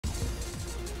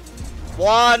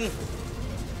One.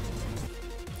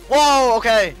 Whoa,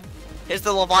 okay. Here's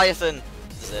the Leviathan.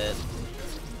 This is it.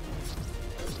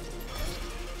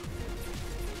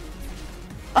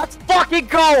 Let's fucking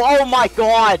go! Oh my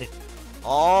god!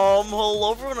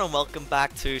 Hello everyone and welcome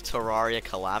back to Terraria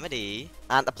Calamity.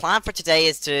 And the plan for today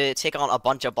is to take on a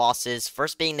bunch of bosses,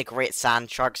 first being the Great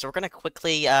Sand Shark. So we're gonna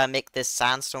quickly make this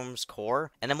Sandstorm's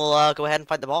core, and then we'll go ahead and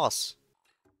fight the boss.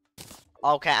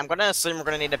 Okay, I'm gonna assume we're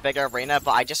gonna need a bigger arena,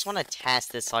 but I just want to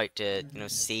test this out to,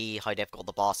 see how difficult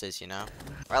the boss is, Alright,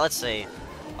 let's see.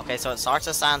 Okay, so it starts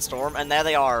a sandstorm, and there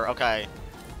they are, okay.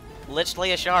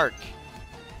 Literally a shark.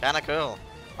 Kinda cool.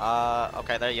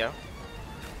 Okay, there you go.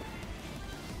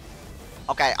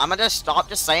 Okay, I'm gonna stop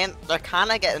just saying, they're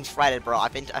kinda getting shredded, bro.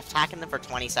 I've been attacking them for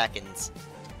 20 seconds.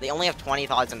 They only have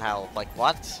 20,000 health, like,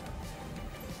 what?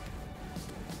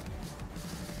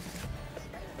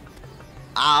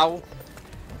 Ow.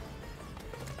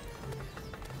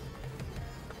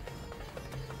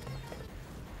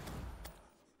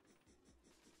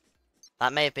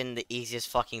 That may have been the easiest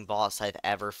fucking boss I've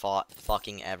ever fought,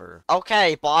 fucking ever.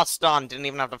 Okay, boss done. Didn't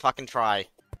even have to fucking try.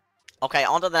 Okay,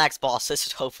 on to the next boss. This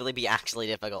should hopefully be actually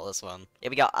difficult, this one. Yeah,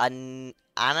 we got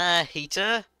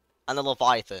Anahita and the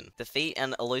Leviathan. Defeat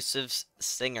an elusive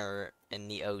singer in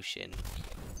the ocean.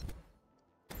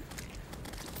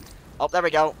 Oh, there we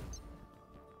go.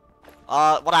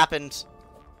 What happened?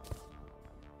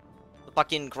 The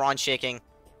fucking ground shaking.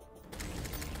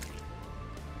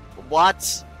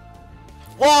 What?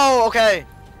 Whoa, okay.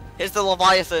 Here's the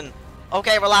Leviathan.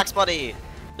 Okay, relax, buddy.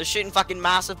 They're shooting fucking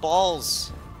massive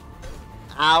balls.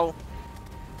 Ow.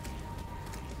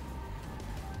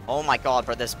 Oh my god,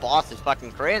 bro, this boss is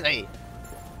fucking crazy.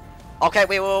 Okay,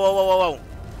 wait, whoa.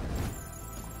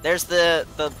 There's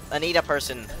the Anita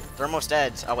person. They're almost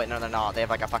dead. Oh wait, no, they're not. They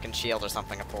have like a fucking shield or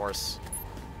something, of course.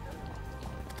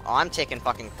 Oh, I'm taking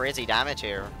fucking crazy damage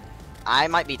here. I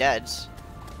might be dead.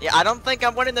 Yeah, I don't think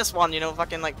I'm winning this one,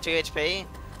 fucking like 2 HP.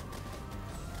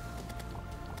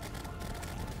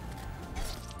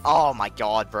 Oh my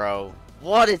god, bro.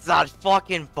 What is that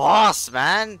fucking boss,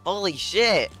 man? Holy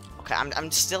shit. Okay,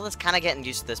 I'm still just kind of getting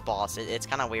used to this boss. It's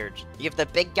kind of weird. You have the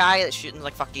big guy that's shooting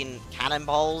like fucking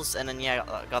cannonballs, and then yeah,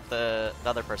 got the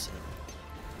other person.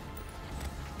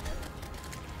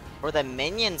 Or the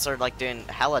minions are like doing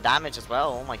hella damage as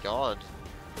well. Oh my god.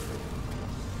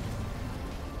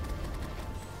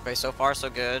 Okay, so far so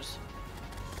good.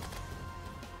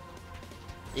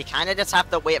 You kind of just have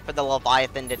to wait for the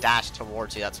Leviathan to dash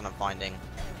towards you, that's what I'm finding.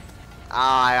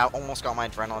 Ah, I almost got my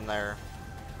adrenaline there.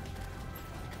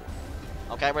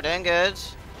 Okay, we're doing good.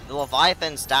 The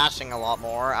Leviathan's dashing a lot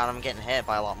more, and I'm getting hit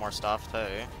by a lot more stuff, too.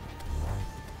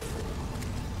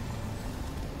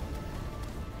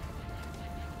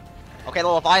 Okay, the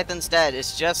Leviathan's dead.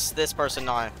 It's just this person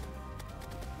now.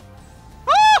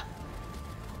 Ah!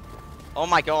 Oh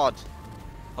my god.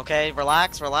 Okay,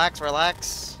 relax.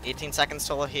 18 seconds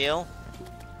till a heal.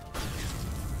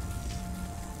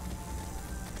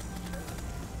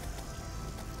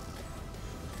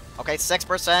 Okay,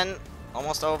 6%.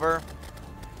 Almost over.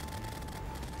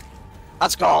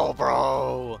 Let's go,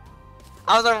 bro.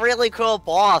 That was a really cool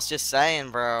boss, just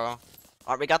saying, bro.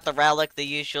 Alright, we got the relic,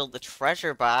 the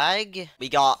treasure bag. We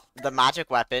got the magic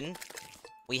weapon.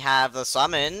 We have the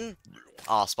summon.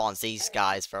 Oh, spawns these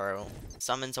guys, bro.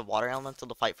 Summons a water elemental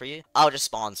to fight for you. Oh, just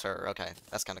spawns her. Okay,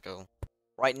 that's kind of cool.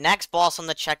 Right, next boss on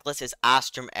the checklist is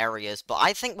Astrum areas. But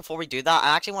I think before we do that,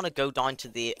 I actually want to go down to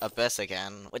the Abyss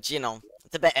again. Which,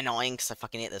 it's a bit annoying because I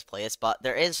fucking hate this place. But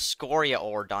there is Scoria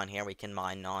ore down here we can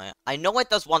mine now. I know it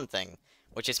does one thing,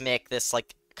 which is make this,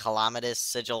 like, Calamitous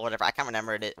sigil or whatever. I can't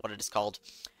remember what it is called.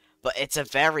 But it's a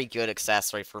very good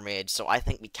accessory for mage, so I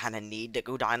think we kind of need to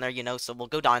go down there, So we'll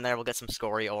go down there, we'll get some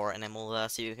Scoria ore, and then we'll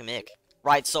see what we can make.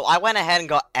 Right, so I went ahead and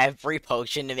got every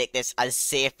potion to make this as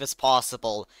safe as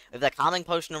possible. We have the calming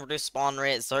potion to reduce spawn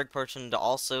rate, Zerg potion to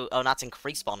also... Oh, that's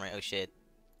increased spawn rate, oh shit.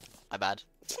 My bad.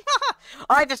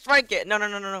 Alright, just strike it!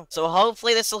 No. So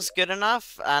hopefully this looks good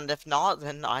enough, and if not,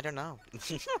 then I don't know.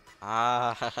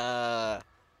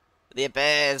 The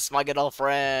Abyss, my good old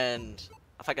friend.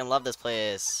 I fucking love this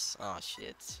place. Oh,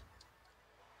 shit.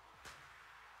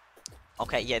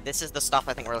 Okay, yeah, this is the stuff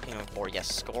I think we're looking for.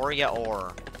 Yes, Scoria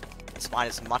ore. Let's find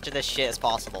as much of this shit as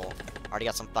possible. Already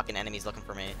got some fucking enemies looking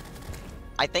for me.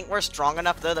 I think we're strong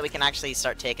enough, though, that we can actually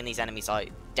start taking these enemies out.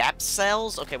 Depth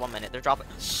cells? Okay, 1 minute. They're dropping...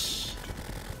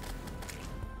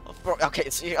 Okay,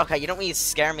 okay, you don't need to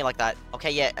scare me like that. Okay,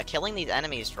 yeah, killing these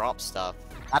enemies drops stuff.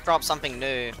 That drops something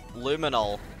new.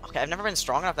 Luminal. Okay, I've never been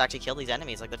strong enough to actually kill these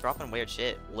enemies. Like, they're dropping weird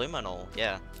shit. Luminal,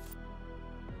 yeah.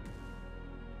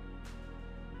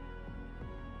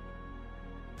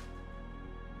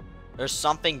 There's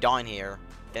something down here.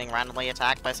 Getting randomly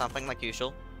attacked by something like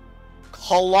usual.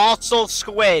 Colossal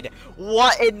squid!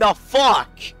 What in the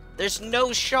fuck? There's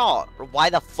no shot. Why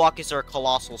the fuck is there a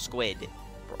colossal squid?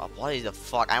 Bro, what the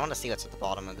fuck? I want to see what's at the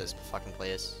bottom of this fucking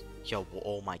place. Yo,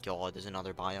 oh my god, there's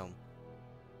another biome.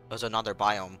 There's another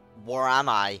biome. Where am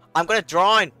I? I'm gonna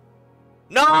drown!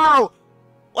 No!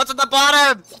 What's at the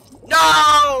bottom?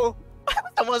 No!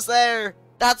 What was there?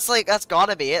 That's like, that's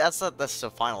gotta be it. That's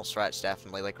the final stretch,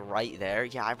 definitely. Like, right there.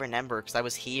 Yeah, I remember, because I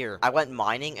was here. I went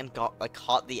mining and got, like,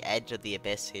 caught the edge of the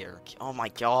abyss here. Oh my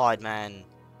god, man.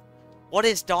 What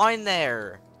is down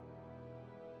there?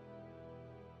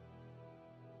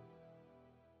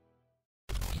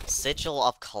 Sigil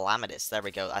of Calamitous. There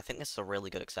we go. I think this is a really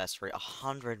good accessory.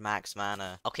 100 max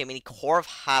mana. Okay, we need Core of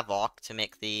Havoc to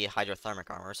make the hydrothermic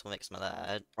armor, so we'll make some of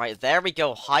that. Right, there we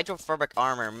go. Hydrothermic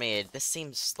armor made. This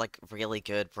seems, like, really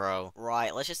good, bro.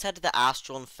 Right, let's just head to the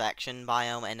Astral Infection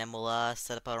biome, and then we'll,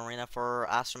 set up an arena for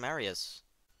Astrum areas.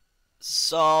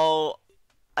 So,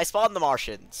 I spawned the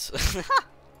Martians.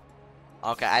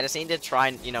 Okay, I just need to try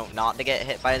and, you know, not to get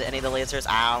hit by any of the lasers.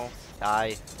 Ow.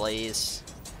 Die, please.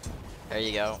 There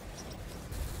you go.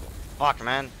 Fuck,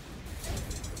 man.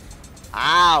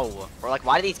 Ow! We're like,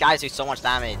 why do these guys do so much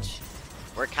damage?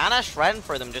 We're kind of shredding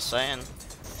for them, just saying.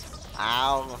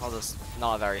 Ow. Oh, that's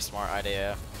not a very smart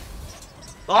idea.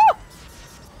 Oh!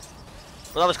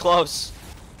 Well, that was close.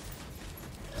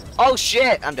 Oh,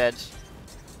 shit! I'm dead.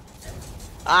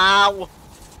 Ow!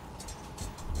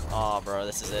 Oh, bro,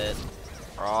 this is it.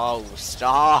 Bro,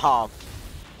 stop!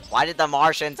 Why did the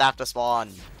Martians have to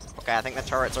spawn? Okay, I think the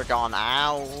turrets are gone.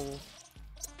 Ow.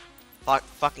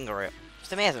 Fucking great.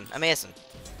 Just amazing. Amazing.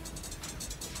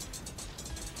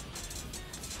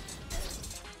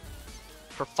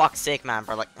 For fuck's sake, man.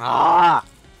 For like, what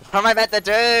am I meant to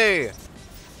do?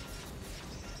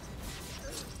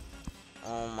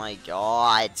 Oh my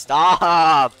god.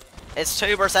 Stop. It's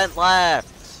 2% left.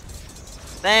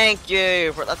 Thank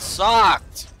you. That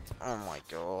sucked. Oh my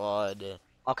god.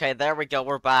 Okay, there we go,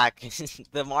 we're back.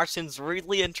 The Martians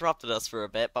rudely interrupted us for a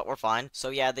bit, but we're fine. So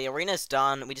yeah, the arena's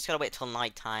done. We just gotta wait till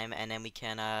nighttime, and then we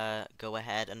can, go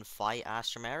ahead and fight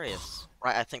Astrum Aureus.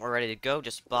 Right, I think we're ready to go.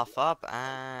 Just buff up,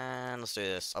 and let's do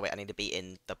this. Oh wait, I need to be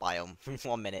in the biome.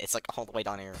 1 minute, it's like all the way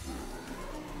down here.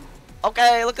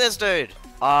 Okay, look at this dude.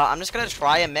 I'm just gonna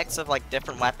try a mix of, like,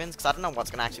 different weapons, because I don't know what's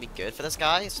gonna actually be good for this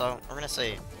guy, so we're gonna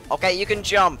see. Okay, you can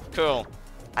jump. Cool.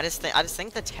 I just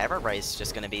think the Terraria is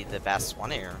just gonna be the best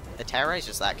one here. The Terraria is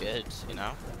just that good, you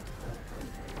know?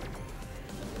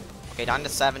 Okay, down to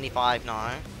 75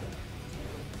 now.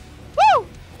 Woo!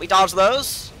 We dodged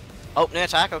those. Oh, new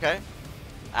attack, okay.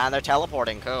 And they're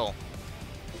teleporting, cool.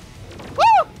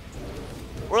 Woo!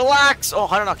 Relax! Oh,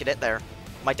 how did I not get it there?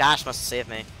 My dash must have saved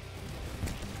me.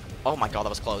 Oh my god, that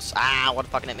was close. Ah, what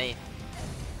fucking hit me?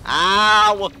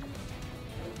 Ow!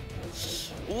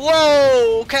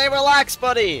 Whoa! Okay, relax,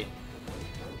 buddy!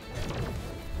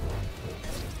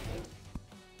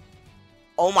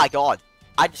 Oh my god.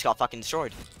 I just got fucking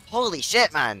destroyed. Holy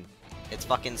shit, man! It's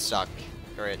fucking stuck.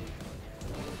 Great.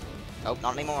 Oh,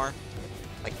 not anymore.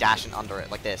 Like, dashing under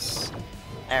it, like this.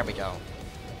 There we go.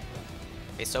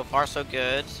 Okay, so far so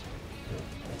good.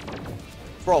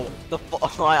 Bro,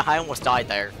 I almost died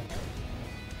there.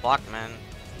 Fuck, man.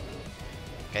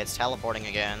 Okay, it's teleporting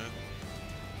again.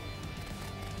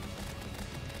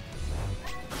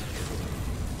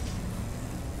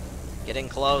 Getting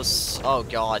close. Oh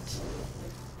god.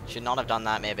 Should not have done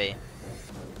that, maybe.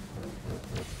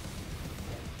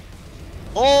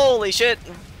 Holy shit!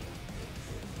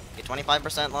 Okay,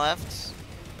 25% left.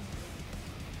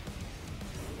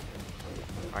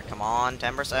 Alright, come on.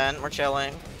 10%. We're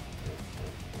chilling.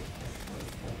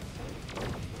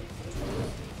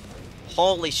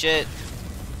 Holy shit.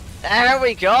 There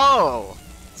we go!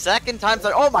 Second time's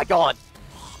like, oh my god!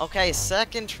 Okay,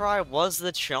 second try was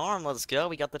the charm. Let's go.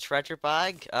 We got the treasure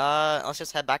bag. Let's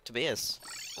just head back to base.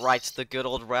 Right, the good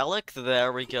old relic.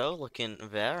 There we go. Looking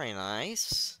very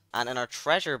nice. And in our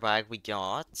treasure bag, we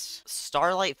got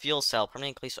Starlight Fuel Cell. Permanently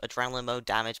increase adrenaline mode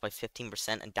damage by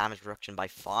 15% and damage reduction by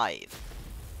 5.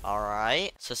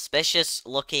 Alright. Suspicious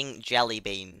looking jelly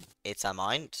bean. It's a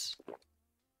mount.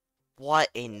 What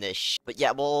in the But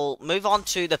yeah, we'll move on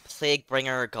to the Plague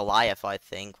Bringer Goliath, I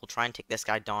think. We'll try and take this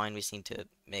guy down. We just need to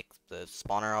make the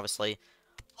spawner, obviously.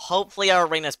 Hopefully our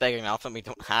arena's big enough and we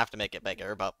don't have to make it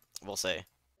bigger, but we'll see.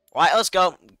 Right, let's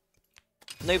go.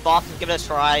 New boss, give it a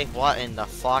try. What in the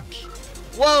fuck?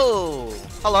 Whoa!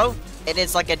 Hello. It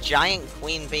is like a giant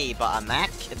queen bee, but a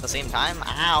mech at the same time.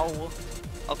 Ow.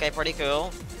 Okay, pretty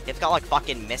cool. It's got like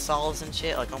fucking missiles and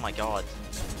shit. Like, oh my god.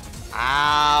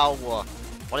 Ow.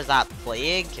 What is that?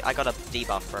 Plague? I got a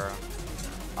debuff for her.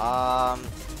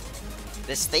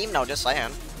 This theme, no, just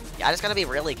saying. Yeah, I just gotta be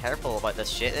really careful about this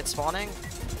shit that's spawning.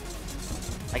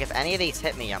 Like, if any of these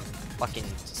hit me, I'm fucking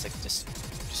just, like,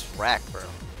 just wrecked, bro.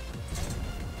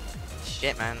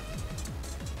 Shit, man.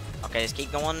 Okay, just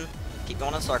keep going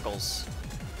in circles.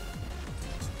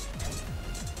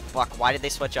 Fuck, why did they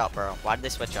switch up, bro? Why did they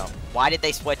switch up? Why did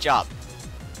they switch up?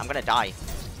 I'm gonna die.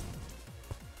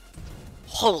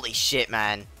 Holy shit,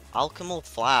 man. Alchemical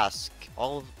Flask.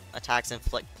 All attacks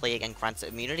inflict plague and grants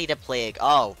immunity to plague.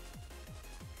 Oh.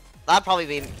 That'd probably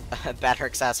be a better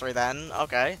accessory then.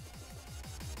 Okay.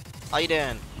 How you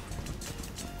doing?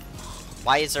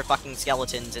 Why is there fucking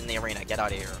skeletons in the arena? Get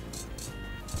out of here.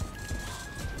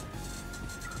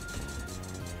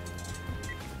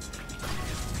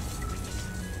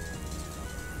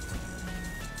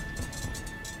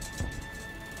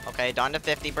 Okay, down to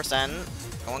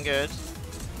 50%. Going good.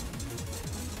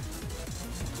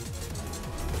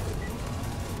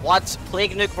 What?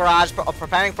 Plague nuke barrage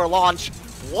preparing for launch.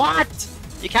 What?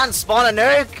 You can't spawn a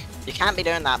nuke? You can't be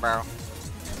doing that, bro.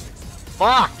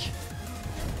 Fuck.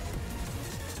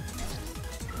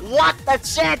 What the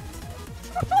shit?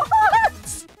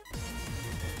 What?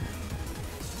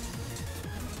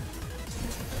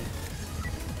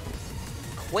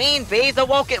 Queen Bee's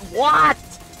awoken. What?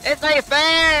 It's ain't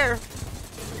fair.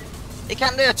 You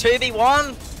can't do a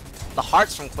 2v1? The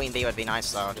hearts from Queen Bee would be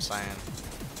nice though, just saying.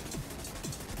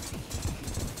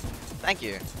 Thank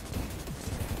you.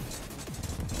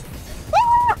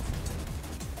 Woo!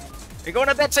 You're going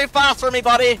a bit too fast for me,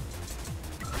 buddy.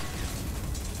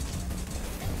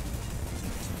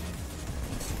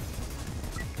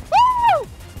 Woo!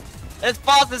 This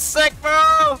boss is sick,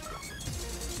 bro.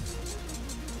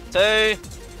 2,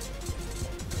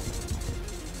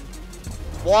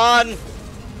 1.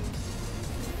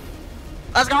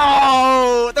 Let's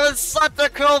go! That was such a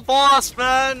cool boss,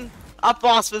 man. That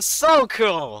boss was so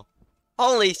cool.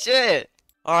 Holy shit.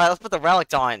 Alright, let's put the relic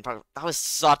down. Bro, that was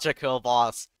such a cool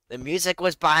boss. The music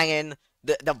was banging.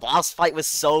 The boss fight was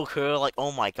so cool. Like,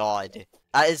 oh my god.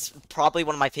 That is probably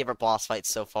one of my favorite boss fights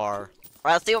so far.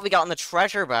 Alright, let's see what we got in the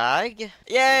treasure bag.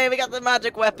 Yay, we got the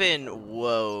magic weapon.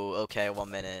 Whoa, okay,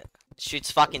 1 minute. Shoots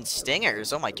fucking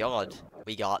stingers. Oh my god.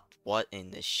 We got, what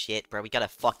in the shit, bro? We got a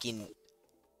fucking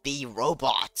bee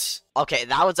robot. Okay,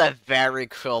 that was a very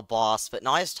cool boss, but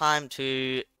now it's time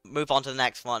to move on to the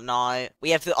next one. Now,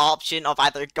 we have the option of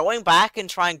either going back and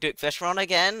trying Duke Fishron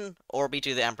again, or we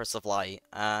do the Empress of Light.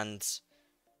 And,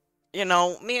 you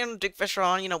know, me and Duke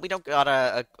Fishron, you know, we don't got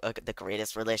the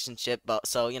greatest relationship, but,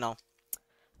 so, you know,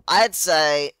 I'd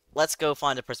say, let's go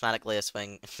find a Prismatic Layer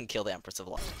Swing and kill the Empress of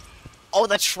Light. Oh,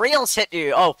 the trails hit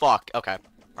you! Oh, fuck. Okay.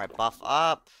 Alright, buff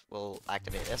up. We'll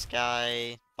activate this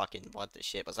guy. Fucking, what the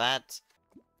shit was that?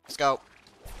 Let's go.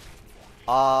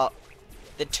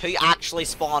 Did 2 actually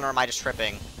spawn, or am I just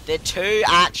tripping? Did 2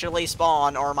 actually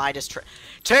spawn, or am I just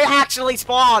 2 actually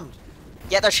spawned!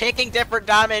 Yeah, they're taking different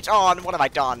damage on. What have I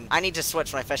done? I need to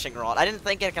switch my fishing rod. I didn't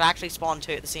think it could actually spawn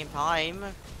 2 at the same time.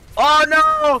 Oh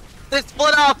no! They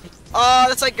split up!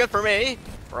 That's not good for me.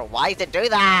 Bro, why did it do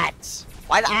that?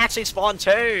 Why did it actually spawn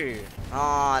 2?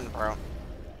 On, bro.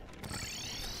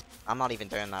 I'm not even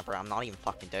doing that, bro. I'm not even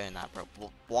fucking doing that,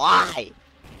 bro. Why?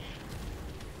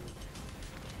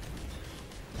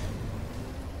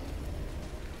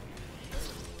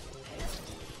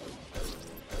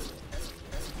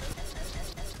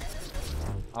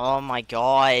 Oh my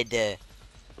god.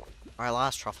 Alright,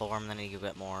 last truffle worm, then I need a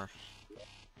bit more.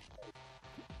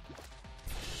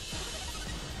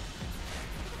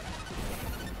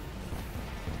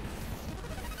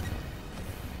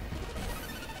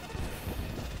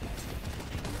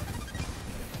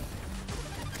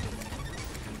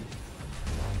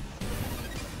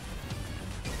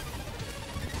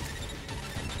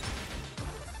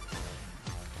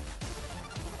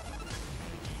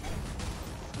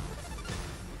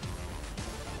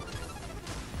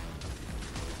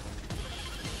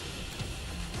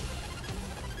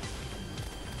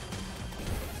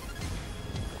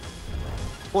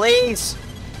 Please!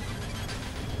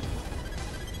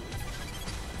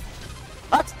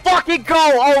 Let's fucking go!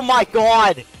 Oh my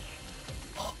god!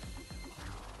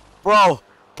 Bro,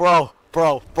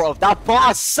 that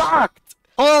boss sucked!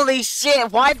 Holy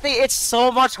shit, why did they- it's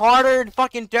so much harder in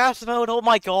fucking death mode, oh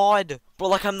my god! Bro,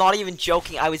 like, I'm not even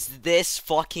joking, I was this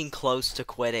fucking close to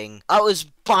quitting. I was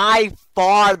by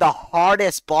far the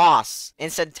hardest boss in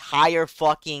its entire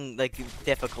fucking, like,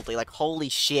 difficulty, like, holy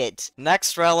shit.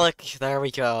 Next relic, there we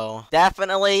go.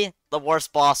 Definitely the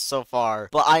worst boss so far,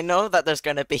 but I know that there's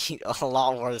gonna be a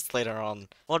lot worse later on.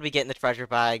 What did we get in the treasure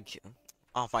bag?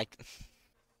 Oh my...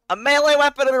 A melee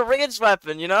weapon and a ranged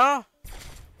weapon, you know?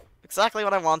 Exactly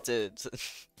what I wanted.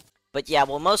 But yeah,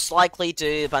 we'll most likely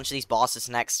do a bunch of these bosses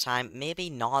next time. Maybe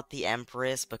not the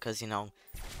Empress, because, you know,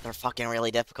 they're fucking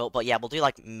really difficult. But yeah, we'll do,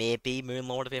 like, maybe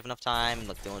Moonlord if we have enough time.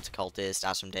 Like, the Cultist,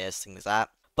 Astrum Deus, things like that.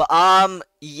 But,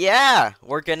 yeah,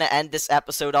 we're gonna end this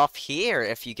episode off here.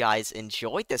 If you guys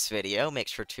enjoyed this video, make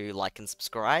sure to like and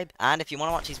subscribe. And if you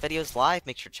want to watch these videos live,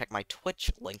 make sure to check my Twitch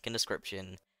link in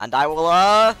description. And I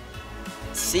will,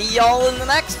 see y'all in the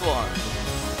next one!